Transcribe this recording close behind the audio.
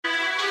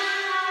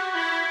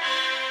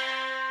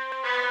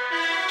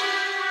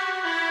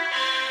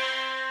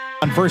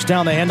On first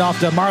down, they hand off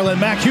to Marlon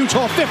Mack. Huge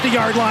hole,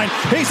 50-yard line.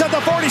 He's at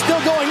the 40,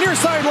 still going near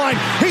sideline.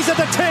 He's at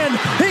the 10.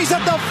 He's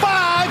at the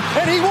 5,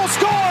 and he will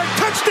score.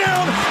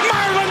 Touchdown,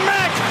 Marlon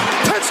Mack.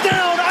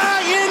 Touchdown,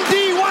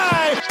 I-N-D-Y.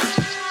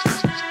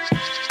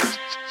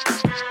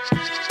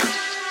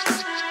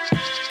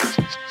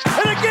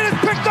 And again, it's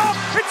picked off.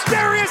 It's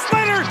Darius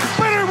Leonard.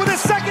 Leonard with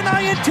his second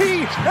INT,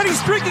 and he's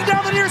streaking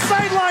down the near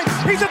sideline.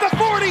 He's at the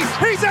 40.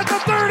 He's at the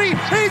 30.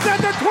 He's at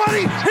the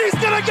 20. He's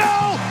going to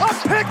go. A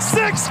pick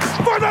six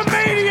for the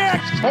Maniac.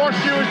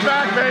 Horseshoe is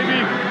back, baby.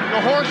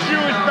 The horseshoe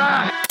is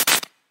back.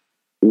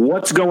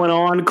 What's going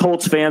on,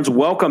 Colts fans?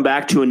 Welcome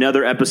back to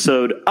another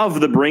episode of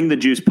the Bring the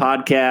Juice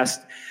podcast.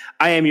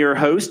 I am your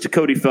host,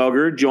 Cody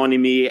Felger.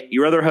 Joining me,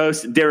 your other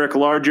host, Derek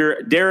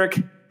Larger. Derek,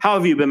 how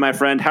have you been, my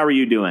friend? How are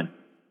you doing?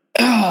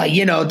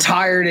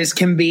 Tired as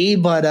can be,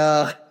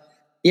 but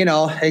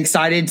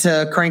excited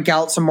to crank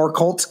out some more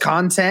Colts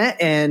content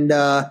and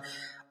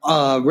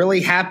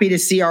really happy to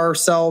see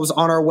ourselves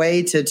on our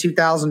way to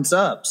 2,000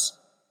 subs.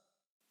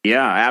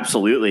 Yeah,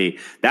 absolutely.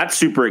 That's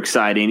super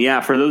exciting.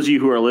 Yeah, for those of you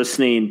who are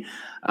listening,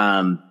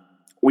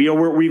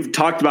 we've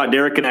talked about,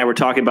 Derek and I were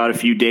talking about a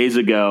few days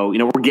ago,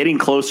 we're getting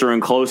closer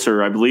and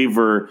closer. I believe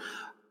we're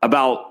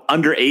about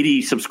under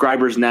 80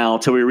 subscribers now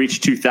till we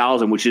reach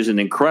 2,000, which is an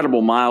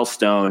incredible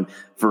milestone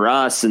for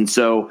us. And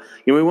so,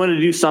 we wanted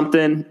to do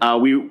something,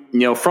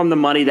 from the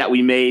money that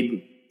we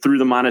made through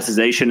the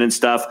monetization and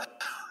stuff.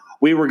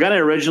 We were going to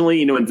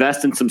originally,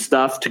 invest in some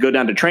stuff to go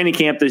down to training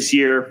camp this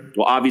year.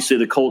 Well, obviously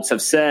the Colts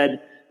have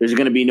said there's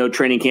going to be no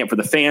training camp for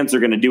the fans. They're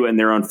going to do it in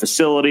their own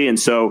facility. And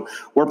so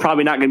we're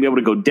probably not going to be able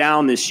to go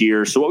down this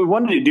year. So what we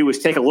wanted to do was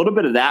take a little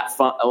bit of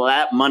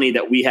that money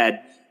that we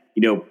had,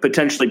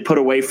 potentially put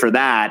away for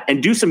that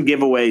and do some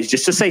giveaways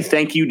just to say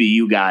thank you to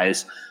you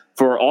guys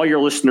for all your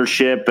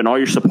listenership and all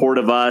your support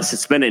of us.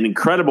 It's been an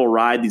incredible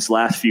ride these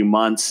last few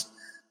months,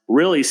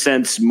 really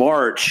since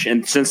March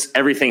and since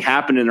everything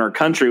happened in our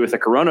country with the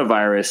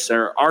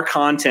coronavirus. Our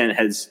content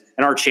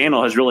and our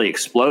channel has really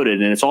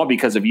exploded, and it's all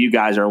because of you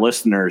guys, our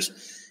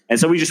listeners. And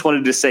so we just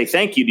wanted to say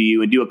thank you to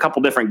you and do a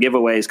couple different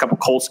giveaways, a couple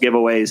Colts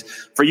giveaways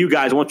for you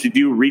guys once we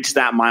do reach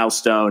that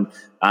milestone.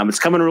 It's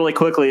coming really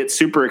quickly. It's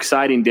super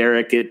exciting,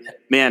 Derek.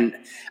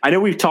 I know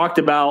we've talked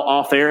about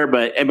off air,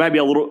 but it might be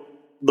a little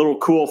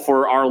cool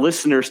for our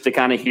listeners to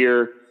kind of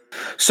hear.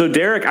 So,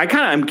 Derek,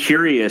 I'm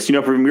curious,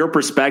 from your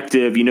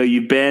perspective,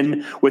 you've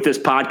been with this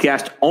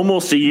podcast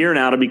almost a year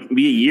now, to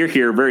be a year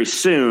here very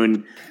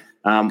soon.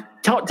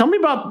 Tell me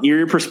about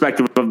your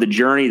perspective of the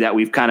journey that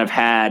we've kind of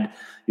had.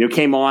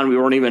 Came on, we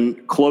weren't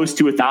even close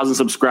to 1,000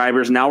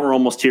 subscribers. Now we're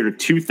almost here to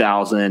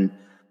 2,000.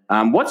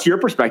 What's your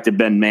perspective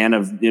been, man,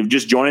 of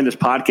just joining this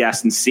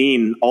podcast and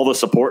seeing all the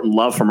support and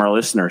love from our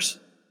listeners?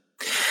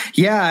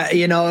 Yeah,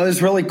 it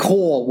was really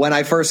cool when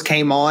I first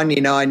came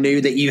on. I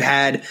knew that you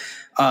had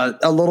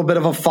a little bit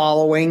of a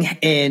following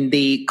in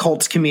the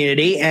Colts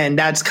community, and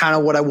that's kind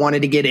of what I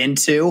wanted to get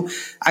into.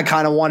 I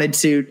kind of wanted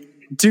to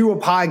do a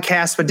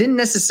podcast, but didn't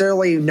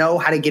necessarily know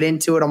how to get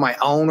into it on my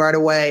own right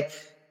away.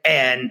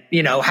 And,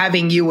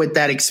 having you with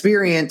that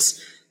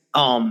experience,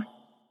 and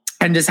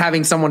just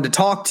having someone to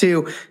talk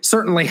to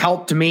certainly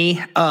helped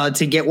me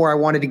to get where I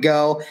wanted to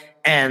go.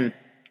 And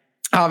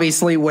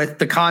obviously with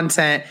the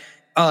content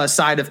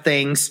side of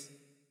things,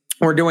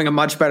 we're doing a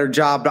much better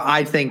job,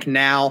 I think,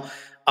 now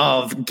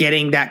of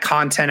getting that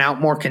content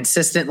out more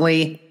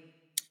consistently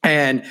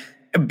and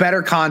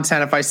better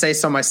content, if I say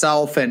so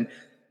myself. And,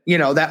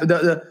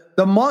 that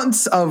the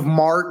months of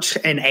March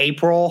and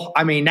April,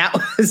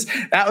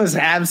 that was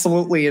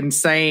absolutely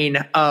insane.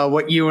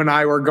 What you and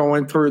I were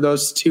going through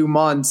those 2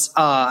 months.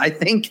 I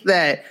think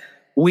that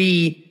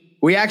we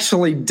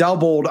actually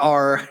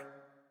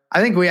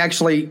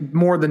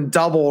more than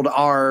doubled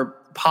our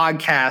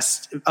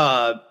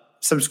podcast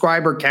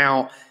subscriber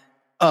count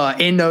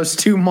in those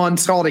 2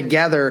 months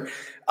altogether.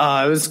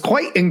 It was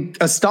quite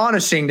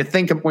astonishing to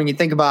think of when you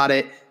think about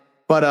it.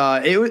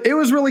 But it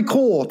was really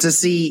cool to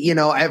see,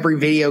 every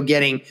video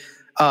getting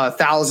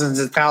thousands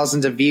and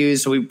thousands of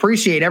views. So we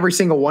appreciate every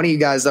single one of you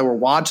guys that were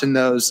watching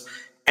those.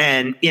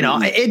 And,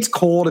 it's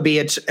cool to be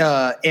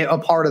a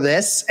part of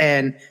this.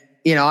 And,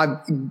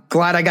 I'm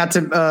glad I got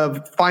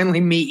to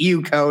finally meet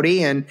you,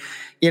 Cody, and,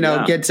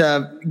 get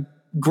to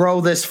grow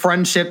this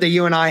friendship that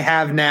you and I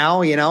have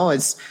now.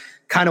 It's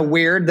kind of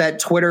weird that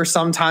Twitter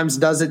sometimes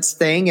does its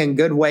thing in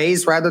good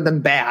ways rather than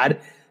bad.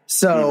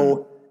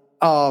 So,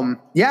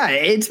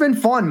 it's been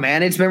fun,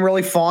 man. It's been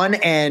really fun.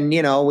 And,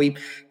 we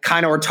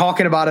kind of were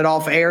talking about it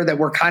off air that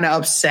we're kind of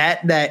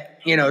upset that,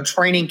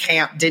 training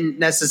camp didn't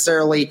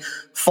necessarily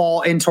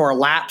fall into our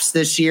laps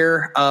this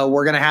year.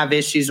 We're going to have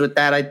issues with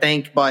that, I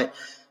think. But,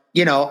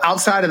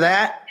 outside of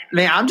that,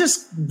 man, I'm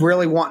just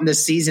really wanting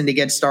this season to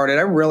get started.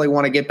 I really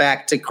want to get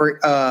back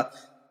to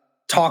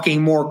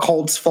talking more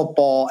Colts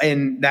football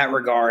in that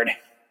regard.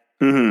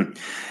 Mm-hmm.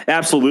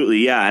 Absolutely.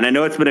 Yeah. And I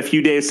know it's been a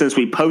few days since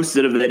we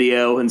posted a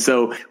video. And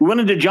so we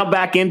wanted to jump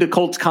back into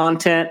Colts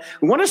content.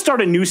 We want to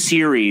start a new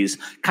series,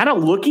 kind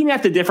of looking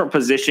at the different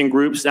position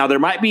groups. Now, there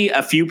might be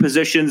a few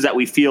positions that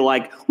we feel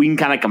like we can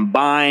kind of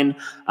combine.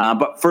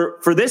 But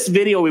for this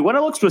video, we want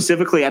to look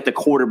specifically at the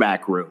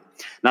quarterback room.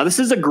 Now, this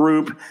is a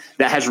group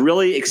that has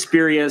really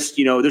experienced,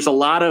 there's a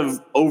lot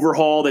of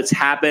overhaul that's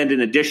happened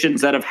and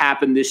additions that have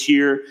happened this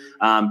year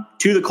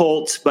to the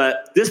Colts.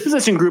 But this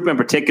position group in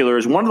particular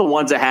is one of the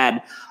ones that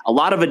had a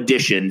lot of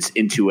additions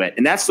into it,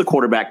 and that's the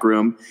quarterback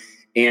room.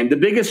 And the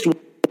biggest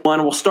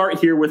one, we'll start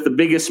here with the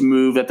biggest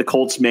move that the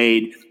Colts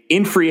made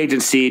in free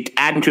agency,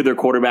 adding to their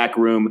quarterback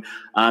room.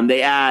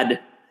 They add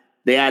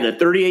a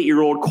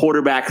 38-year-old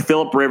quarterback,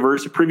 Philip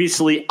Rivers,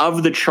 previously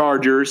of the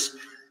Chargers.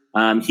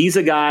 He's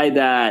a guy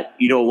that,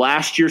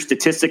 last year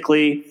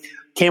statistically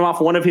came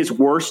off one of his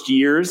worst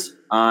years.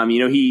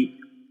 He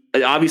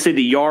obviously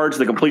the yards,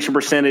 the completion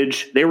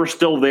percentage, they were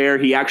still there.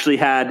 He actually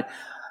had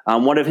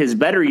one of his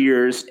better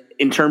years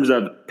in terms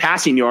of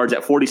passing yards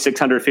at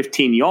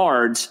 4,615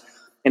 yards,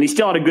 and he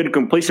still had a good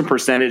completion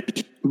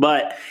percentage.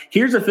 But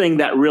here's the thing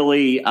that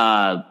really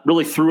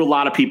threw a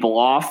lot of people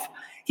off.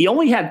 He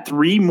only had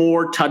 3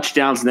 more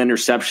touchdowns than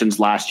interceptions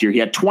last year. He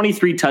had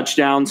 23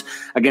 touchdowns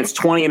against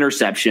 20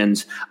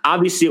 interceptions.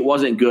 Obviously, it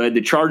wasn't good.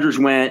 The Chargers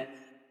went,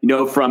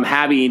 from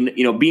having,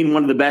 being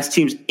one of the best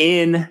teams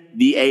in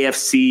the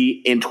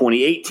AFC in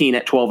 2018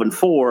 at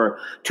 12-4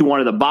 to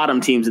one of the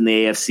bottom teams in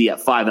the AFC at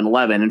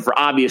 5-11. And for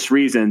obvious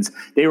reasons,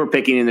 they were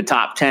picking in the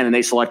top 10, and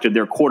they selected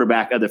their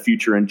quarterback of the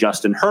future in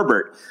Justin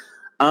Herbert.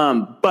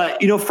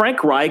 But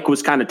Frank Reich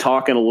was kind of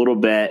talking a little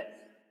bit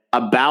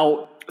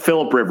about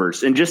Philip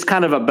Rivers and just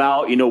kind of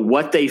about,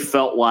 what they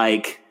felt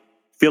like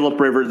Philip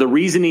Rivers, the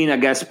reasoning, I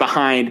guess,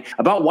 behind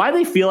about why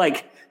they feel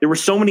like there were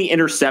so many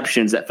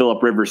interceptions that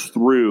Philip Rivers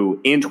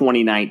threw in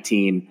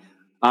 2019.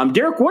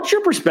 Derek, what's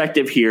your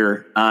perspective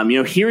here?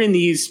 Hearing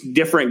these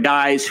different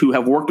guys who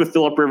have worked with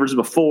Philip Rivers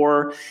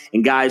before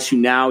and guys who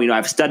now,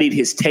 I've studied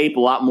his tape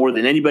a lot more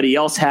than anybody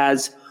else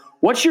has.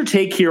 What's your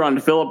take here on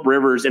Philip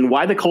Rivers and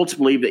why the Colts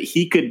believe that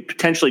he could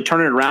potentially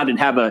turn it around and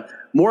have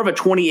more of a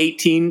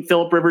 2018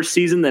 Philip Rivers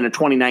season than a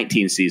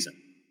 2019 season?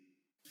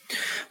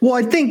 Well,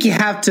 I think you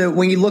have to,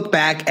 when you look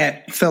back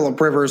at Philip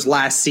Rivers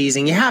last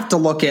season, you have to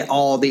look at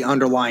all the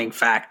underlying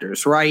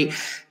factors, right?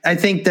 I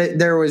think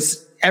that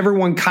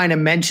everyone kind of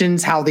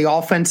mentions how the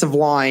offensive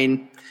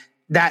line,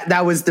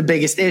 that was the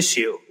biggest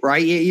issue,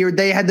 right?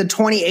 They had the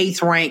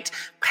 28th ranked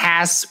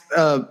pass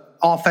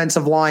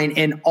offensive line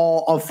in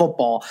all of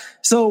football.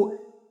 So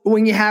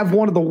when you have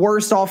one of the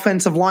worst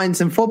offensive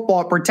lines in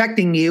football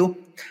protecting you,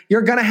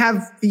 you're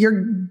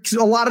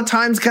a lot of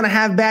times going to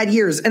have bad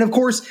years. And of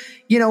course,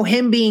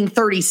 him being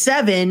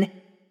 37,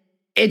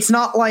 it's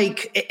not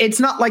like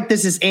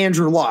this is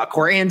Andrew Luck,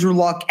 or Andrew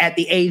Luck at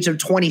the age of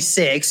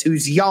 26,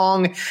 who's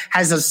young,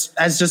 has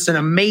just an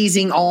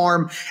amazing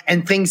arm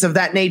and things of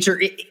that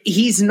nature.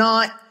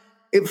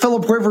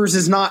 Philip Rivers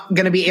is not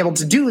going to be able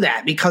to do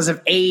that because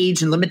of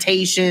age and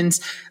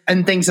limitations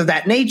and things of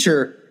that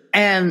nature.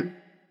 And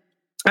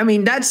I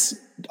mean, that's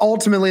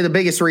ultimately the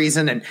biggest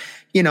reason. And,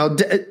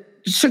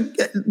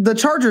 the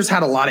Chargers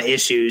had a lot of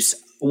issues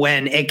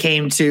when it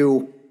came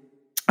to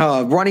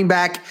running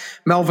back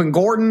Melvin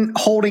Gordon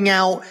holding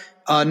out.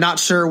 Not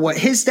sure what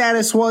his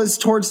status was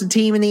towards the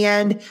team in the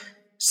end.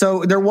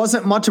 So there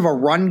wasn't much of a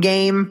run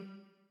game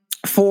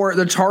for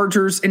the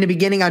Chargers in the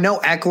beginning. I know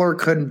Eckler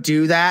couldn't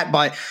do that,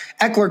 but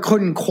Eckler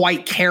couldn't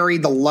quite carry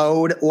the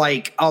load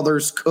like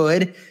others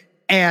could.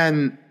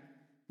 And,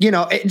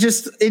 it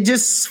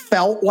just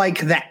felt like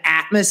the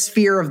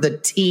atmosphere of the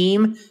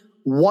team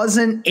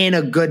wasn't in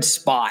a good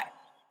spot.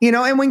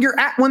 And when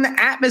the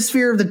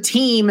atmosphere of the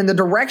team and the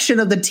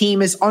direction of the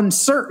team is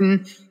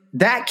uncertain,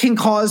 that can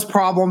cause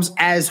problems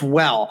as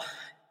well.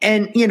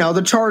 And,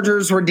 the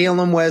Chargers were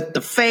dealing with the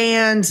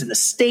fans and the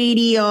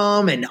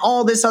stadium and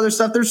all this other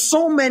stuff. There's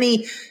so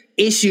many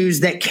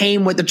issues that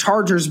came with the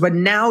Chargers, but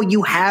now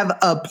you have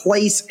a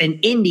place in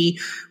Indy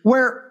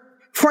where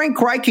Frank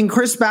Reich and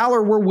Chris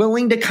Ballard were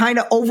willing to kind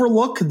of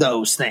overlook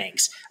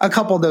a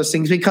couple of those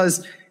things,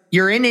 because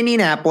you're in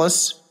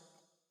Indianapolis,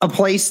 a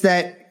place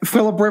that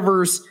Philip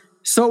Rivers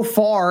so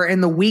far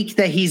in the week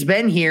that he's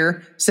been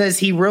here says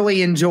he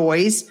really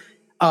enjoys.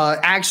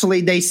 Actually,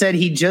 they said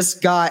he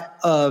just got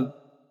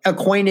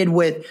acquainted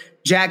with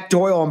Jack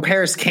Doyle and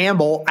Paris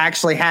Campbell,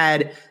 actually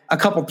had a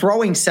couple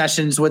throwing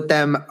sessions with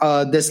them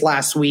this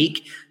last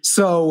week.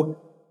 So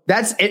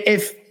that's,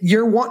 if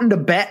you're wanting to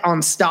bet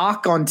on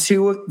stock on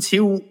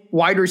two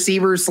wide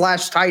receivers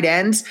 / tight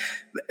ends,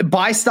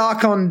 buy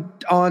stock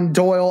on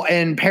Doyle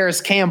and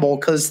Paris Campbell,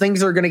 because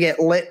things are going to get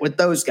lit with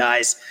those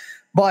guys.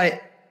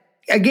 But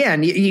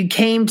again, you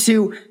came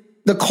to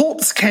the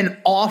Colts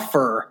can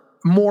offer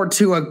more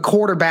to a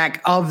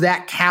quarterback of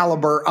that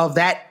caliber, of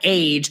that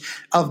age,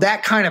 of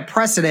that kind of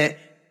precedent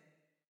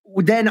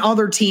than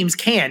other teams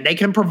can. They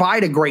can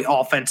provide a great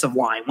offensive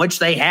line, which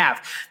they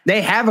have.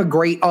 They have a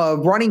great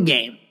running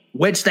game,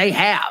 which they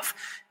have.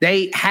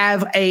 They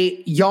have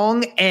a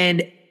young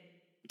and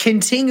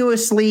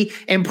continuously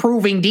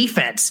improving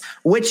defense,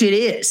 which it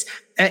is.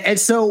 And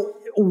so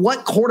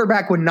what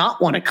quarterback would not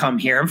want to come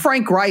here? And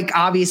Frank Reich,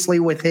 obviously,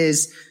 with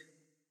his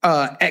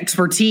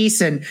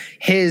expertise and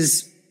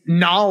his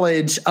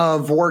knowledge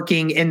of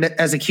working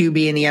as a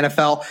QB in the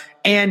NFL,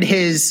 and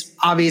his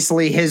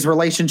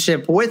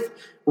relationship with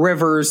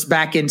Rivers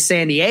back in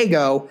San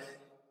Diego,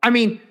 I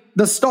mean,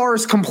 the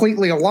stars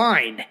completely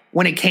aligned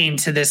when it came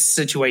to this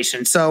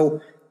situation.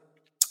 So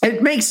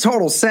it makes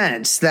total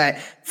sense that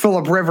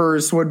Phillip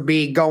Rivers would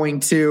be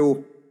going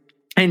to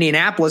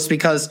Indianapolis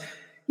because,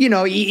 you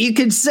know, you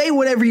can say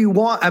whatever you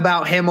want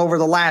about him over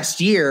the last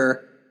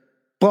year,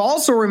 but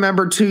also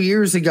remember 2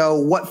 years ago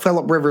what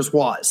Phillip Rivers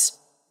was.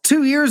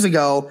 2 years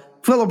ago,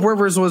 Phillip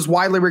Rivers was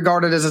widely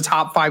regarded as a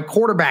top 5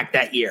 quarterback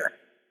that year.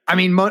 I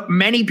mean,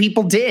 many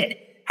people did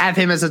have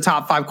him as a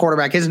top 5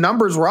 quarterback. His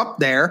numbers were up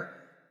there.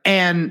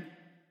 And,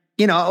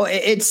 you know,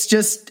 it's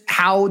just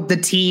how the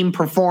team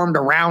performed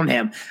around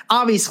him.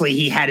 Obviously,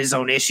 he had his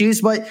own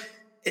issues, but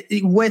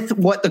with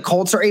what the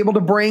Colts are able to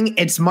bring,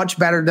 it's much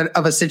better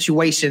of a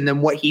situation than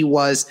what he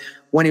was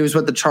when he was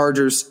with the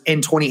Chargers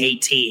in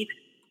 2018.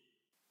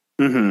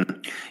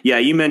 Mm-hmm. Yeah,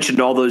 you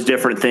mentioned all those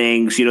different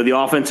things. You know, the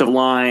offensive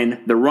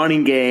line, the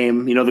running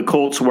game. You know, the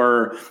Colts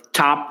were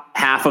top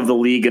half of the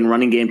league in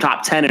running game,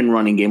 top 10 in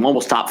running game,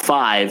 almost top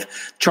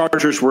 5.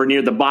 Chargers were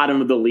near the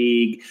bottom of the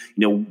league.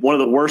 You know, one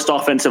of the worst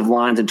offensive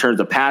lines in terms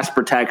of pass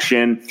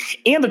protection.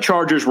 And the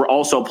Chargers were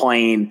also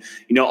playing,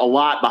 you know, a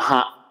lot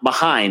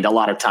behind a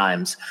lot of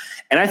times.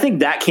 And I think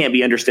that can't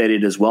be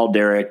understated as well,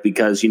 Derek,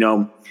 because, you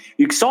know,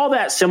 you saw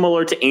that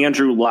similar to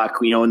Andrew Luck,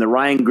 you know, in the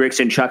Ryan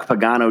Grigson, Chuck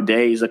Pagano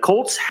days. The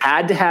Colts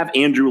had to have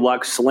Andrew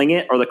Luck sling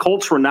it, or the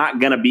Colts were not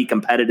going to be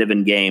competitive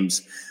in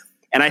games.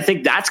 And I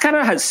think that's kind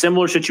of a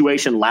similar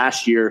situation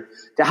last year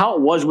to how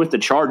it was with the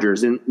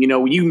Chargers. And, you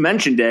know, you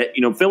mentioned it,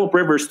 you know, Phillip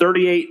Rivers,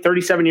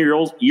 37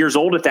 years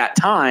old at that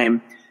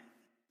time.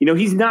 You know,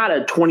 he's not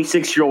a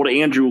 26-year-old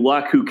Andrew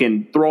Luck who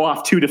can throw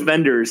off 2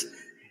 defenders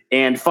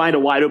and find a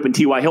wide open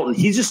T.Y. Hilton.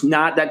 He's just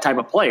not that type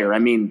of player. I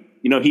mean,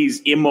 you know, he's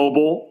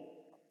immobile.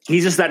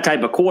 He's just that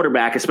type of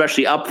quarterback,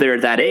 especially up there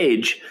at that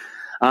age.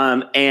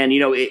 And, you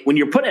know, when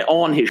you're putting it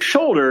all on his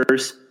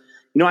shoulders,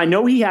 you know, I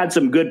know he had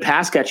some good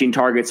pass catching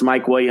targets,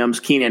 Mike Williams,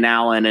 Keenan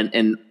Allen,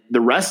 and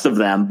the rest of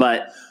them.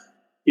 But,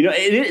 you know,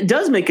 it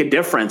does make a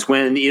difference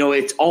when, you know,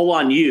 it's all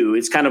on you.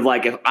 It's kind of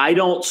like, if I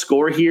don't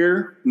score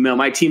here, you know,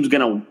 my team's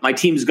going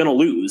to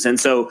lose. And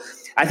so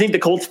I think the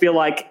Colts feel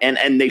like,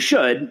 and they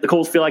should, the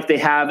Colts feel like they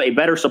have a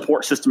better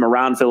support system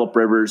around Phillip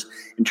Rivers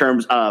in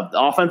terms of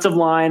the offensive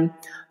line,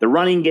 the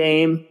running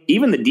game,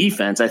 even the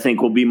defense, I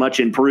think, will be much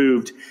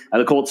improved.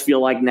 The Colts feel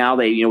like now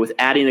they, you know, with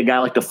adding a guy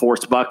like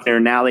DeForest Buckner,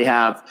 now they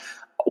have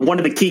one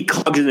of the key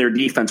cogs in their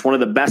defense, one of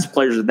the best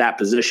players at that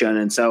position.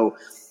 And so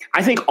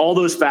I think all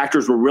those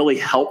factors will really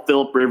help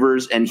Phillip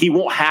Rivers, and he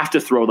won't have to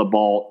throw the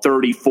ball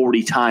 30,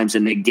 40 times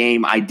in a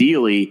game.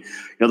 Ideally, you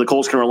know, the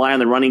Colts can rely on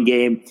the running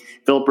game.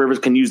 Phillip Rivers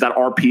can use that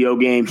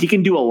RPO game. He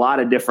can do a lot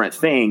of different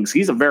things.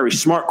 He's a very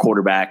smart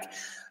quarterback.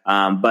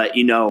 But,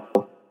 you know,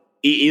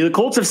 the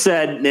Colts have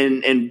said,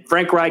 and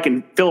Frank Reich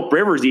and Phillip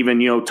Rivers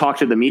even, you know, talked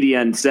to the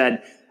media and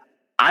said,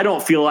 I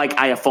don't feel like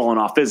I have fallen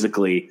off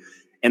physically.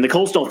 And the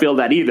Colts don't feel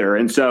that either.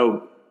 And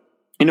so,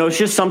 you know, it's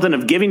just something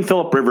of giving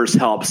Phillip Rivers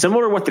help,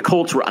 similar to what the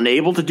Colts were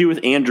unable to do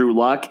with Andrew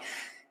Luck,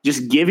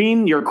 just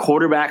giving your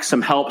quarterback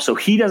some help so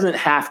he doesn't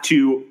have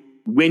to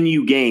win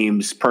you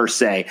games per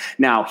se.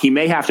 Now, he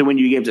may have to win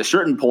you games at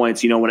certain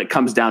points, you know, when it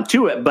comes down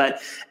to it,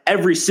 but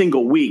every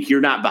single week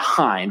you're not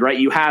behind, right?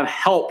 You have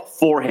help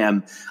for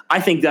him. I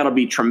think that'll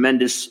be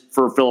tremendous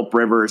for Phillip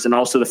Rivers, and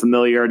also the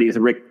familiarity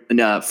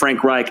with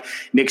Frank Reich,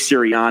 Nick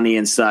Sirianni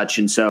and such.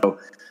 And so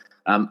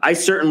I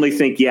certainly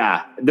think,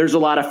 yeah, there's a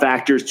lot of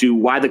factors to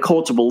why the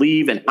Colts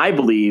believe, and I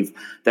believe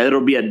that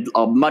it'll be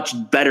a much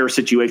better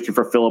situation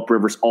for Phillip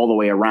Rivers all the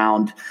way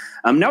around.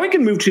 Now we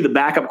can move to the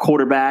backup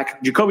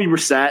quarterback, Jacoby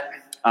Brissett.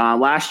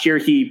 Last year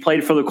he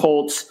played for the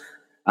Colts.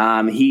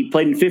 He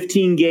played in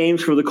 15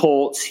 games for the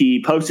Colts.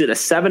 He posted a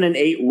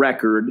 7-8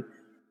 record,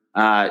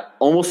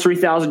 almost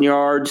 3,000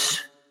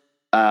 yards,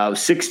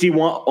 almost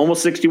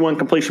 61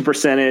 completion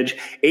percentage,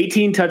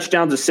 18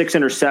 touchdowns to 6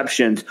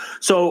 interceptions.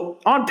 So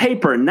on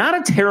paper, not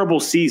a terrible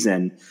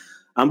season,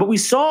 but we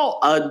saw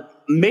a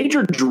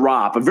major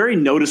drop, a very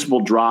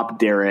noticeable drop,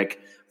 Derek,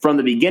 from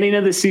the beginning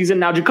of the season.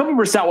 Now, Jacoby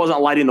Brissett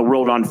wasn't lighting the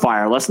world on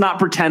fire. Let's not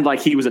pretend like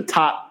he was a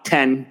top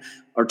 10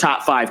 or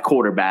top 5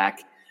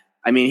 quarterback.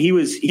 I mean, he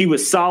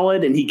was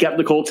solid, and he kept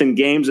the Colts in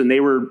games, and they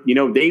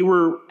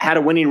had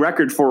a winning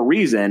record for a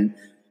reason.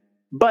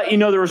 But, you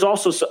know, there was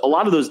also a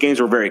lot of those games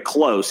were very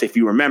close, if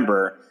you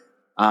remember.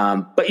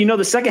 But, you know,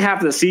 the second half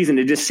of the season,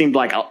 it just seemed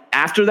like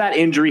after that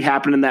injury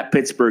happened in that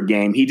Pittsburgh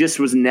game, he just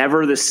was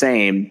never the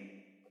same.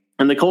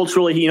 And the Colts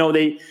really, you know,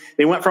 they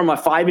went from a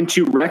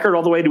 5-2 record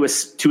all the way to a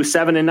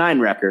 7-9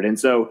 record. And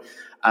so,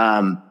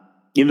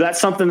 you know, that's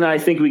something that I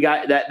think we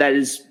got that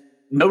is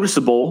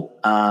noticeable.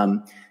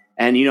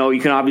 And, you know,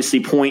 you can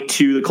obviously point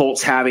to the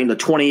Colts having the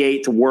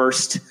 28th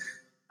worst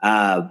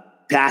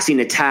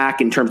passing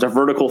attack, in terms of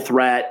vertical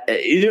threat.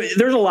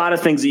 There's a lot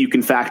of things that you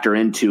can factor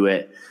into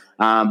it.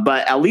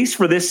 But at least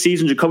for this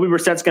season, Jacoby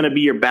Brissett's going to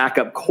be your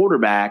backup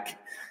quarterback.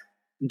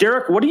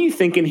 Derek, what are you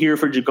thinking here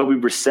for Jacoby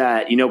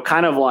Brissett?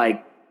 Kind of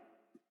like,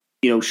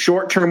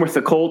 short term with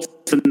the Colts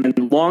and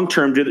then long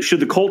term, should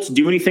the Colts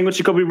do anything with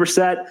Jacoby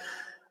Brissett?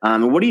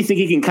 And what do you think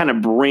he can kind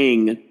of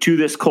bring to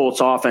this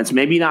Colts offense?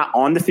 Maybe not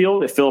on the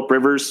field. If Phillip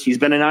Rivers, he's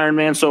been an Iron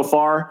Man so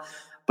far,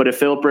 but if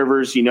Phillip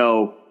Rivers,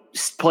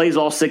 plays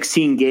all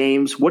 16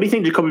 games, what do you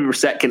think Jacoby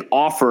Brissett can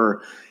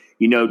offer,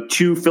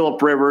 to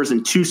Phillip Rivers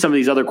and to some of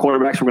these other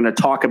quarterbacks we're going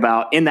to talk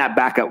about in that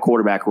backup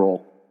quarterback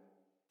role?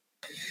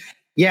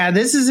 Yeah,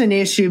 this is an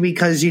issue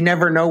because you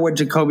never know what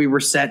Jacoby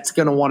Brissett's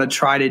going to want to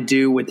try to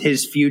do with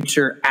his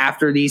future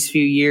after these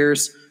few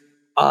years.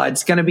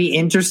 It's going to be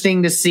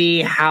interesting to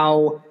see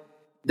how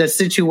the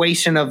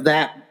situation of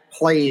that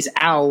plays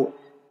out.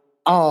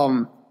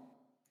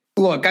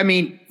 Look,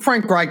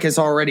 Frank Reich has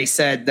already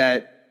said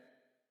that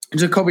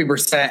Jacoby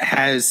Brissett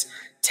has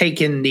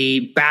taken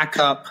the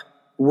backup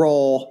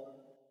role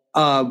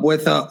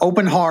with an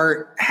open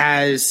heart,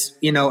 has,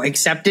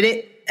 accepted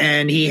it,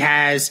 and he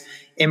has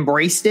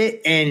embraced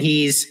it, and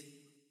he's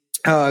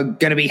going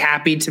to be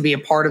happy to be a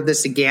part of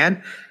this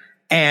again.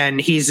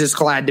 And he's just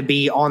glad to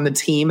be on the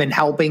team and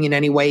helping in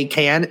any way he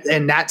can.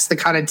 And that's the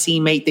kind of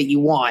teammate that you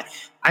want.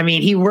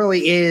 He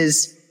really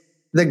is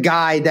the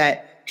guy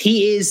that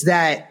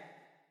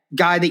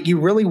you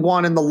really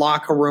want in the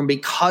locker room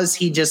because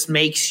he just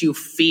makes you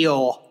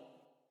feel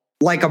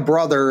like a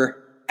brother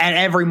at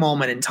every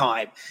moment in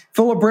time.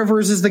 Phillip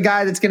Rivers is the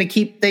guy that's going to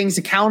keep things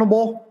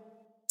accountable.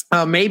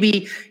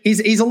 Maybe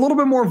he's a little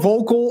bit more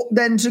vocal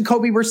than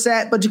Jacoby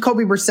Brissett, but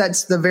Jacoby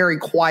Brissett's the very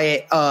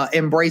quiet,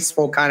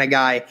 embraceful kind of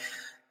guy.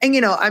 And,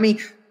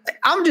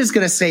 I'm just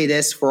going to say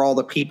this for all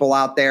the people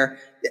out there.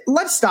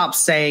 Let's stop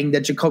saying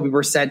that Jacoby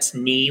Brissett's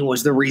knee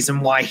was the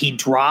reason why he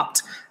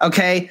dropped.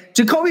 Okay.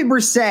 Jacoby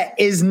Brissett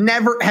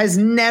has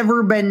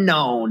never been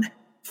known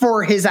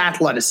for his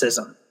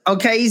athleticism.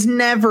 Okay. He's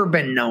never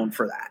been known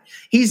for that.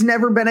 He's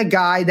never been a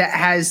guy that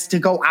has to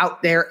go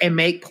out there and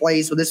make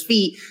plays with his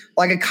feet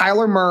like a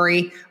Kyler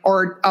Murray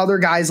or other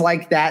guys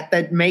like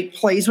that make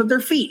plays with their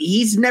feet.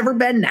 He's never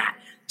been that.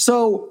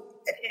 So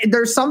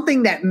there's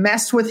something that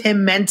messed with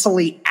him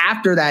mentally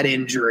after that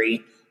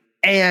injury.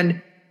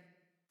 And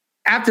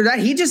after that,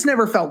 he just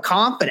never felt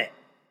confident.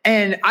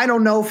 And I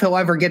don't know if he'll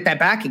ever get that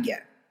back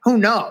again. Who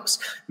knows?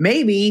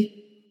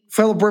 Maybe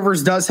Phillip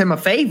Rivers does him a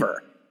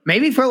favor.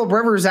 Maybe Phillip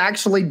Rivers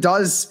actually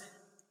does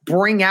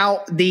bring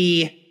out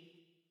the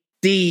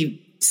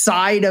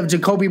side of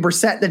Jacoby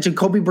Brissett that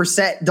Jacoby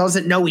Brissett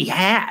doesn't know he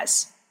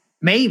has.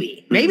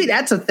 Maybe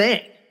that's a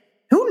thing.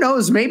 Who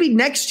knows? Maybe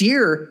next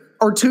year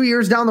or 2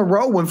 years down the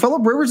road when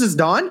Phillip Rivers is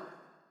done,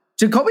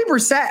 Jacoby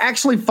Brissett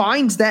actually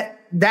finds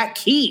that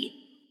key.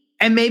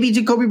 And maybe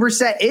Jacoby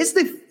Brissett is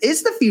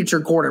the future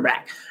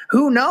quarterback.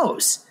 Who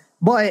knows?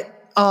 But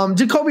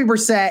Jacoby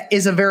Brissett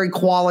is a very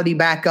quality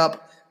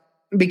backup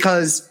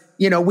because,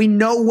 we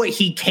know what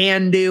he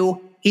can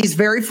do. He's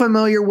very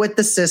familiar with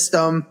the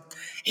system.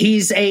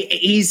 He's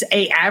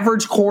a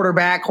average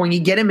quarterback when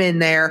you get him in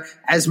there,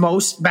 as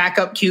most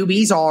backup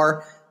QBs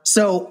are.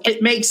 So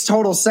it makes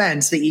total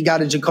sense that you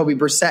got a Jacoby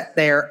Brissett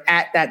there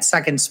at that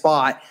second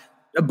spot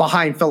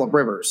behind Phillip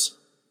Rivers.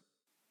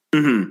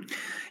 Mm-hmm.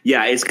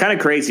 Yeah, it's kind of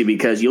crazy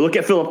because you look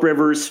at Phillip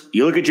Rivers,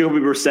 you look at Jacoby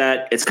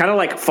Brissett, it's kind of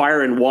like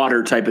fire and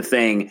water type of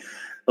thing,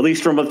 at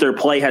least from what their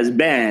play has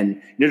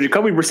been.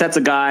 Jacoby Brissett's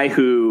a guy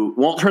who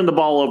won't turn the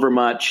ball over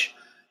much,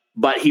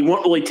 but he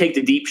won't really take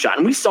the deep shot.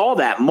 And we saw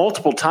that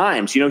multiple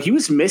times. He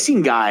was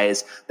missing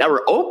guys that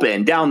were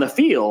open down the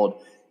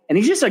field. And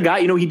he's just a guy,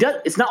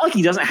 it's not like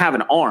he doesn't have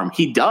an arm.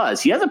 He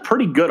does. He has a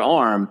pretty good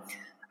arm.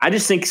 I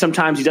just think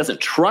sometimes he doesn't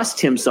trust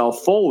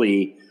himself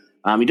fully.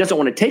 He doesn't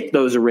want to take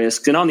those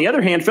risks. And on the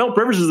other hand, Phillip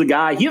Rivers is the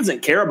guy, he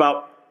doesn't care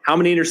about how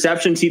many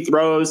interceptions he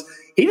throws.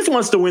 He just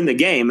wants to win the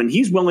game. And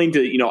he's willing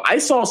to, I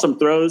saw some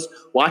throws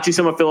watching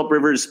some of Phillip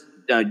Rivers,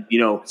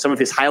 some of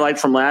his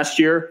highlights from last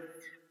year,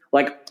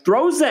 like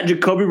throws that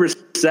Jacoby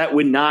Brissett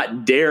would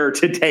not dare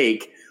to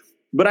take.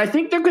 But I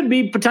think there could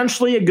be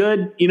potentially a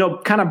good,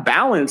 kind of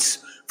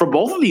balance for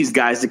both of these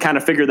guys to kind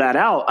of figure that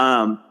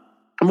out.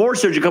 More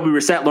so Jacoby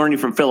Brissett learning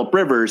from Phillip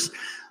Rivers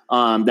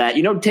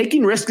that,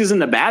 taking risks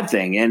isn't a bad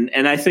thing.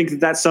 And I think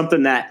that's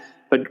something that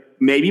but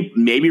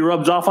maybe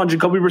rubs off on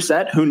Jacoby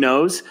Brissett. Who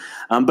knows?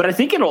 But I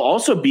think it'll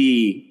also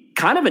be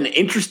kind of an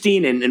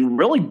interesting and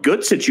really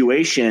good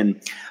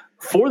situation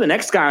for the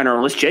next guy on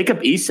our list,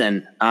 Jacob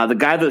Eason, the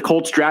guy that the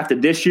Colts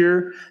drafted this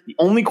year, the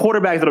only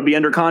quarterback that'll be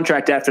under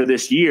contract after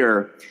this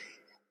year.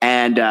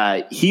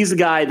 And he's a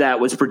guy that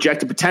was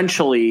projected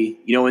potentially,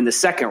 in the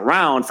second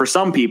round for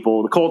some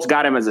people. The Colts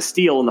got him as a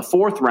steal in the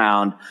fourth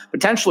round,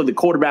 potentially the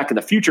quarterback of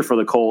the future for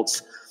the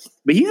Colts.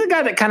 But he's a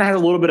guy that kind of has a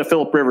little bit of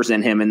Phillip Rivers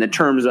in him in the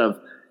terms of,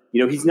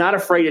 he's not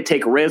afraid to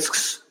take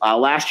risks.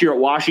 Last year at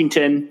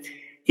Washington,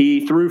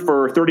 he threw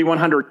for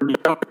 3,100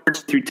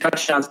 yards, 3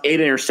 touchdowns, 8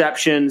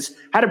 interceptions,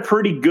 had a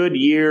pretty good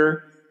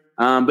year.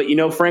 But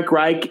Frank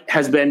Reich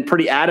has been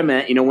pretty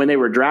adamant, when they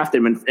were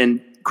drafted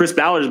and Chris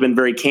Ballard has been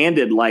very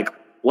candid, like,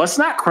 let's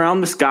not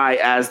crown this guy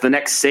as the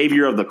next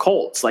savior of the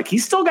Colts. Like,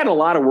 he's still got a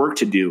lot of work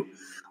to do.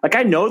 Like,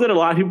 I know that a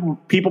lot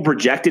of people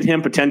projected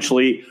him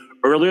potentially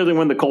earlier than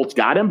when the Colts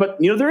got him, but,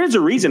 there is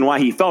a reason why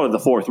he fell to the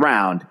 4th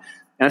round.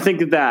 And I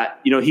think that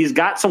he's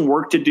got some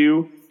work to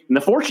do. And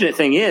the fortunate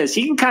thing is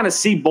he can kind of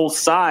see both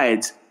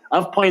sides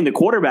of playing the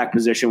quarterback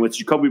position with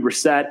Jacoby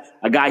Brissett,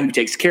 a guy who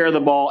takes care of the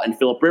ball, and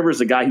Phillip Rivers,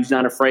 a guy who's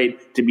not afraid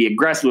to be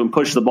aggressive and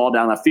push the ball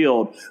down the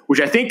field, which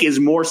I think is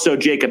more so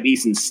Jacob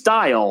Eason's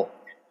style.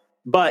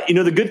 But,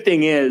 the good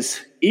thing is,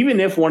 even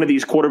if one of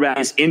these quarterbacks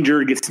is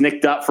injured, gets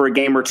nicked up for a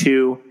game or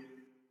two,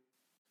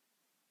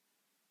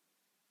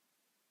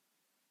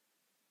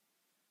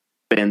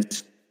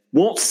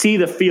 won't see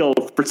the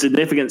field for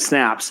significant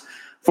snaps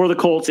for the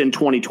Colts in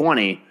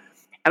 2020.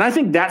 And I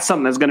think that's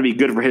something that's going to be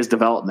good for his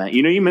development.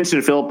 You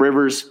mentioned Phillip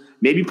Rivers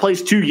maybe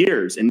plays 2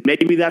 years, and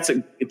maybe that's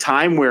a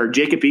time where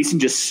Jacob Eason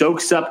just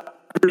soaks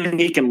up everything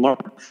he can learn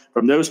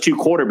from those two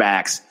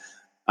quarterbacks.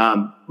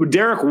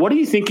 Derek, what are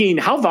you thinking?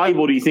 How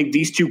valuable do you think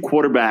these two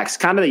quarterbacks,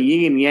 kind of the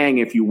yin and yang,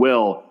 if you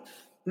will,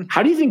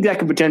 how do you think that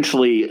could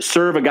potentially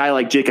serve a guy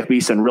like Jacob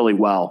Eason really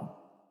well?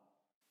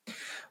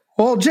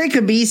 Well,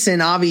 Jacob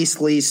Eason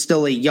obviously is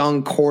still a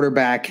young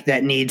quarterback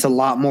that needs a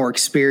lot more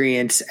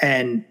experience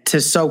and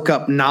to soak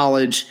up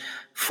knowledge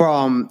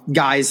from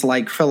guys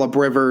like Phillip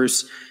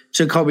Rivers,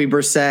 Jacoby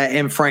Brissett,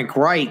 and Frank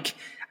Reich.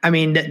 I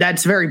mean,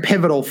 that's very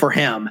pivotal for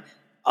him.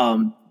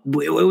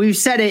 We've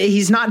said it,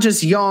 he's not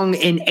just young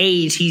in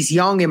age, he's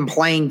young in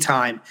playing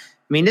time.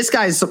 I mean, this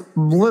guy's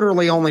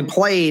literally only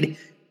played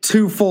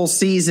 2 full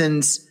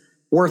seasons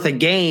worth of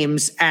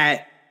games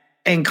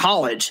in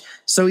college.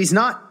 So he's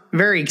not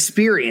very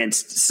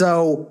experienced.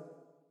 So,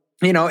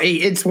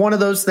 it's one of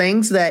those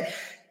things that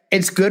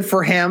it's good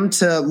for him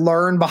to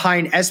learn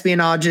behind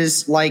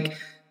espionages like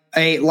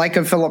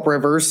a Phillip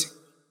Rivers.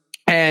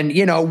 And,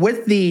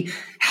 with the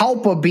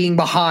help of being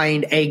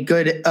behind a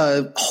good,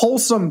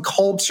 wholesome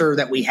culture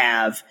that we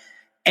have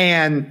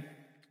and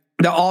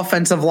the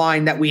offensive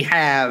line that we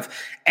have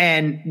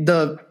and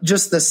the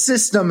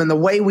system and the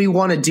way we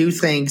want to do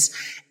things,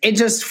 it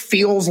just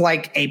feels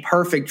like a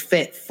perfect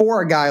fit for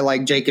a guy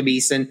like Jacob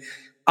Eason.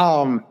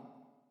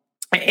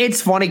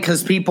 It's funny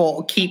because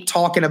people keep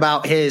talking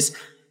about his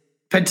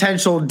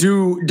potential.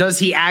 Does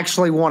he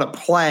actually want to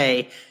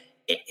play?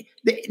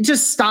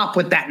 Just stop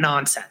with that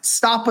nonsense.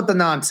 Stop with the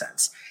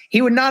nonsense. He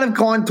would not have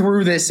gone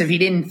through this if he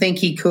didn't think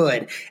he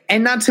could.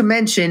 And not to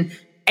mention,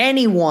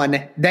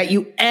 anyone that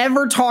you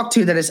ever talk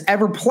to that has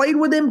ever played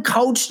with him,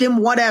 coached him,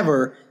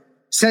 whatever,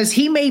 says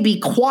he may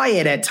be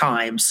quiet at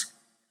times,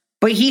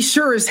 but he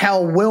sure as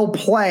hell will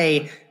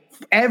play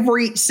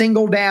every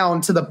single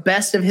down to the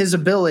best of his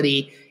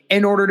ability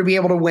in order to be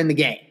able to win the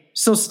game.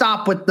 So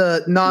stop with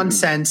the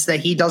nonsense that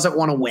he doesn't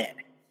want to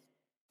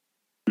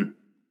win.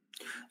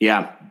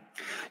 Yeah.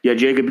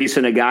 Jacob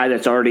Eason, a guy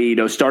that's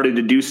already, started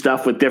to do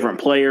stuff with different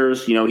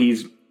players.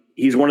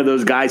 He's one of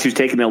those guys who's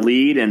taken the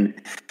lead, and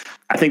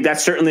I think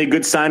that's certainly a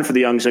good sign for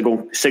the young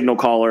signal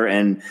caller.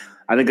 And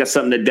I think that's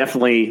something that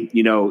definitely,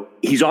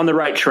 he's on the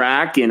right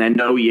track. And I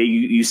know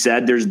you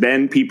said there's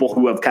been people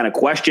who have kind of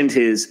questioned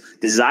his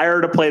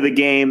desire to play the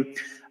game.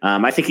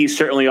 I think he's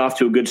certainly off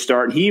to a good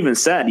start. And he even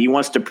said he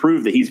wants to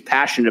prove that he's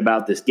passionate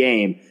about this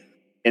game,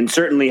 and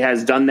certainly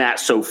has done that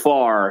so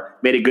far,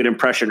 made a good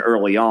impression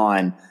early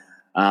on.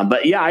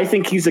 But I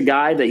think he's a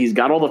guy that he's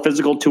got all the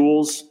physical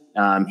tools.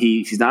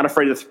 He's not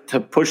afraid to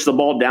push the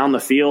ball down the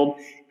field,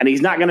 and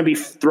he's not going to be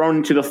thrown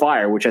into the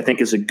fire, which I think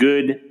is a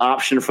good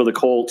option for the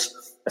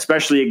Colts.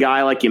 Especially a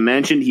guy like you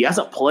mentioned, he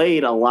hasn't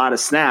played a lot of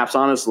snaps,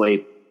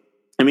 honestly.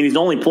 I mean, he's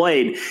only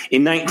played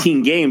in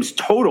 19 games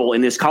total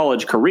in his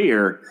college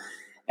career.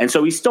 And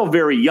so he's still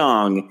very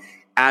young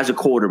as a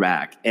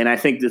quarterback. And I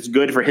think that's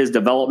good for his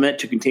development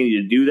to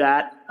continue to do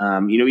that.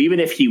 Even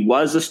if he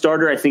was a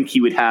starter, I think he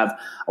would have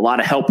a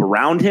lot of help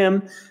around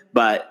him.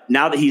 But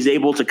now that he's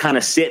able to kind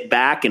of sit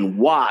back and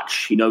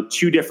watch,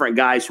 2 different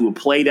guys who have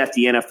played at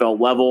the NFL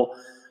level,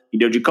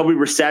 Jacoby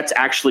Brissett's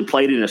actually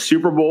played in a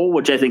Super Bowl,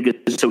 which I think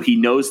is so he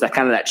knows that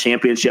kind of that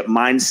championship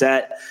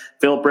mindset.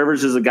 Phillip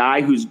Rivers is a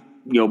guy who's,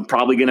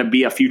 probably going to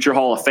be a future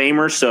Hall of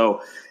Famer.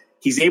 So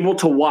he's able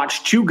to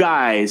watch 2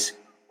 guys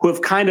who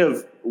have kind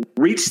of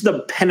reached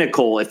the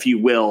pinnacle, if you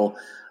will,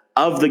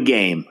 of the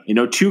game.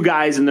 2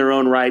 guys in their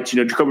own rights,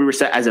 Jacoby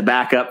Brissett as a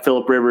backup,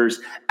 Phillip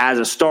Rivers as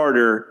a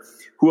starter,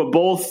 who have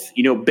both,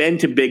 been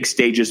to big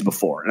stages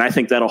before. And I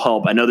think that'll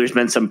help. I know there's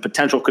been some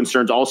potential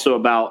concerns also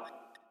about,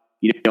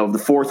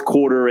 the fourth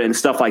quarter and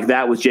stuff like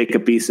that with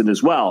Jacob Eason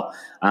as well.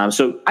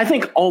 So I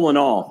think all in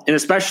all, and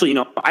especially,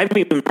 I've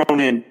even thrown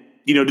in,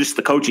 just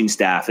the coaching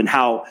staff and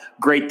how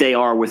great they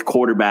are with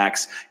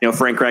quarterbacks.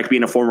 Frank Reich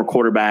being a former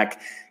quarterback,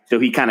 so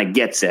he kind of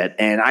gets it.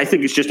 And I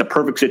think it's just a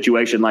perfect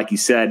situation, like you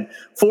said,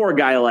 for a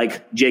guy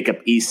like Jacob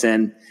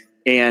Eason.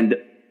 And,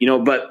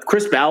 but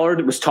Chris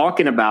Ballard was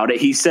talking about it.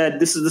 He said,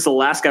 this is the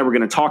last guy we're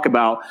going to talk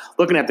about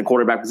looking at the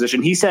quarterback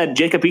position. He said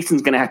Jacob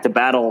Eason's going to have to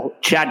battle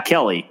Chad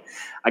Kelly,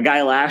 a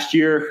guy last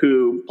year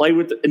who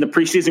played in the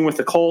preseason with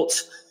the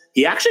Colts.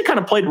 He actually kind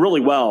of played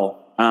really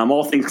well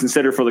all things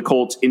considered for the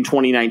Colts in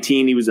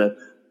 2019. He was a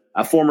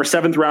former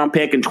 7th-round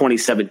pick in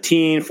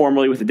 2017,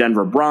 formerly with the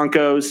Denver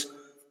Broncos.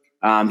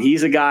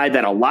 He's a guy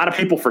that a lot of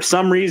people, for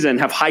some reason,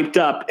 have hyped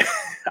up.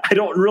 I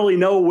don't really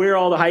know where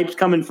all the hype's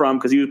coming from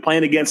because he was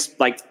playing against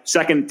like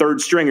 2nd,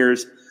 3rd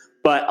stringers.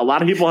 But a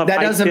lot of people have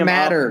that doesn't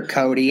matter,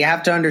 Cody. You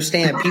have to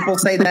understand. People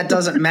say that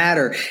doesn't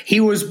matter. He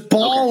was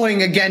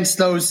balling against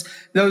those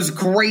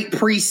great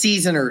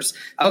preseasoners.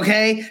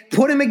 Okay,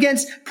 put him in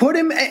 3rd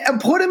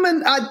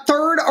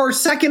or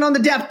 2nd on the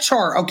depth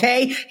chart.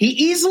 Okay, he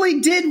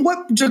easily did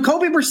what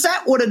Jacoby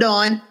Brissett would have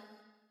done.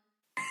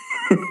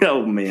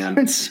 Oh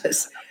man!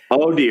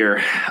 Oh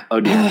dear!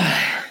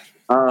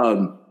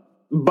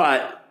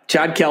 But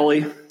Chad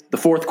Kelly, the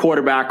 4th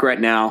quarterback right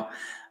now.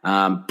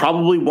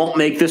 Probably won't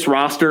make this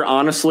roster,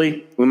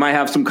 honestly. We might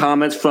have some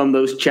comments from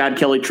those Chad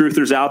Kelly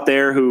truthers out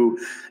there who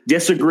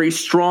disagree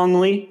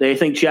strongly. They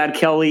think Chad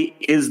Kelly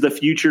is the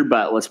future,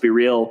 but let's be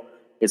real,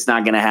 it's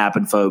not going to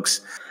happen,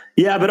 folks.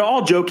 Yeah, but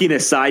all joking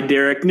aside,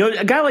 Derek,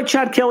 a guy like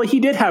Chad Kelly, he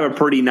did have a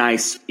pretty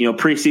nice,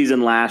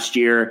 preseason last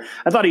year.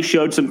 I thought he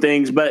showed some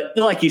things, but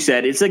like you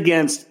said, it's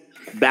against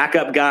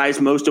backup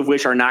guys, most of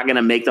which are not going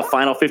to make the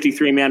final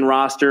 53-man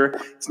roster.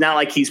 It's not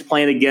like he's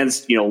playing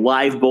against,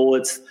 live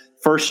bullets,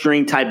 first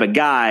string type of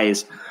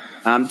guys.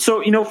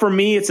 So, for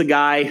me, it's a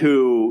guy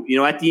who,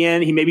 at the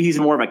end, he's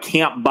more of a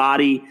camp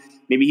body.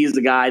 Maybe he's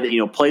the guy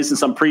that, plays in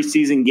some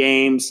preseason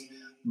games,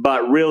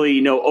 but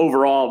really,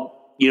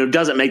 overall,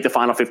 doesn't make the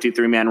final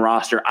 53-man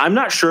roster. I'm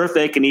not sure if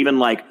they can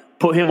even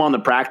put him on the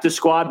practice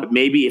squad, but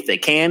maybe if they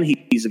can,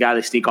 he's the guy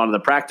they sneak onto the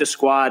practice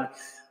squad.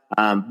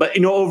 But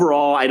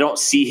overall, I don't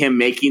see him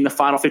making the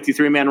final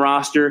 53-man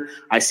roster.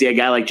 I see a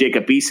guy like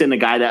Jacob Eason, a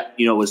guy that,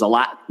 was a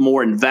lot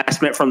more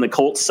investment from the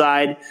Colts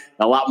side,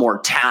 a lot more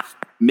talent,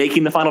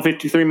 making the final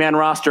 53-man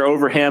roster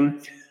over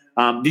him.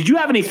 Did you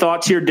have any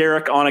thoughts here,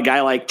 Derek, on a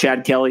guy like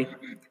Chad Kelly?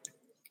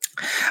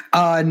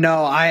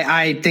 No,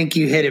 I think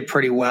you hit it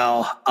pretty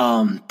well.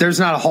 There's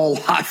not a whole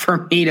lot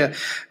for me to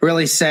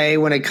really say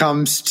when it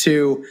comes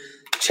to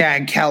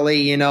Chad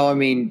Kelly.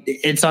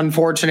 It's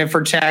unfortunate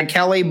for Chad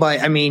Kelly,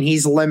 but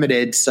he's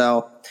limited.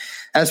 So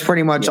that's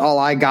pretty much all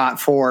I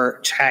got for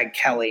Chad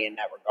Kelly in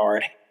that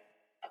regard.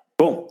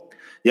 Cool.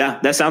 Yeah,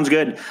 that sounds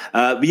good.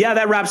 But yeah,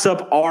 that wraps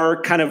up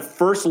our kind of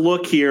first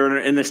look here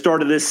in the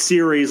start of this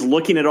series,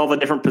 looking at all the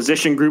different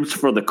position groups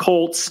for the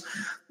Colts.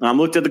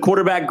 Looked at the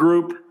quarterback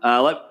group.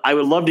 I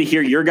would love to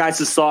hear your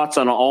guys' thoughts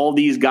on all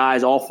these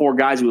guys, all 4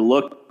 guys we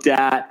looked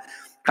at.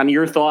 Kind of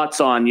your thoughts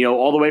on,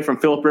 all the way from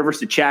Phillip Rivers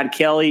to Chad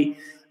Kelly.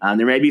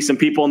 There may be some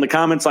people in the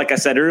comments, like I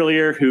said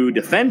earlier, who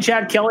defend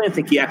Chad Kelly and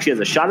think he actually has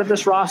a shot at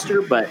this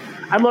roster. But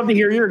I'd love to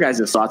hear your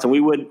guys' thoughts, and we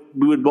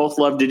would both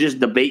love to just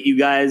debate you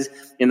guys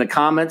in the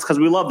comments because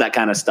we love that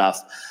kind of stuff.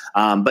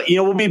 But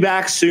we'll be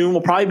back soon.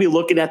 We'll probably be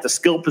looking at the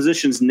skill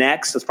positions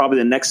next. That's probably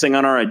the next thing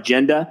on our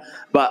agenda.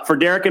 But for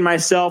Derek and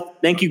myself,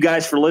 thank you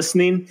guys for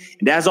listening.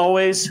 And as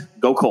always,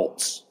 go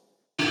Colts.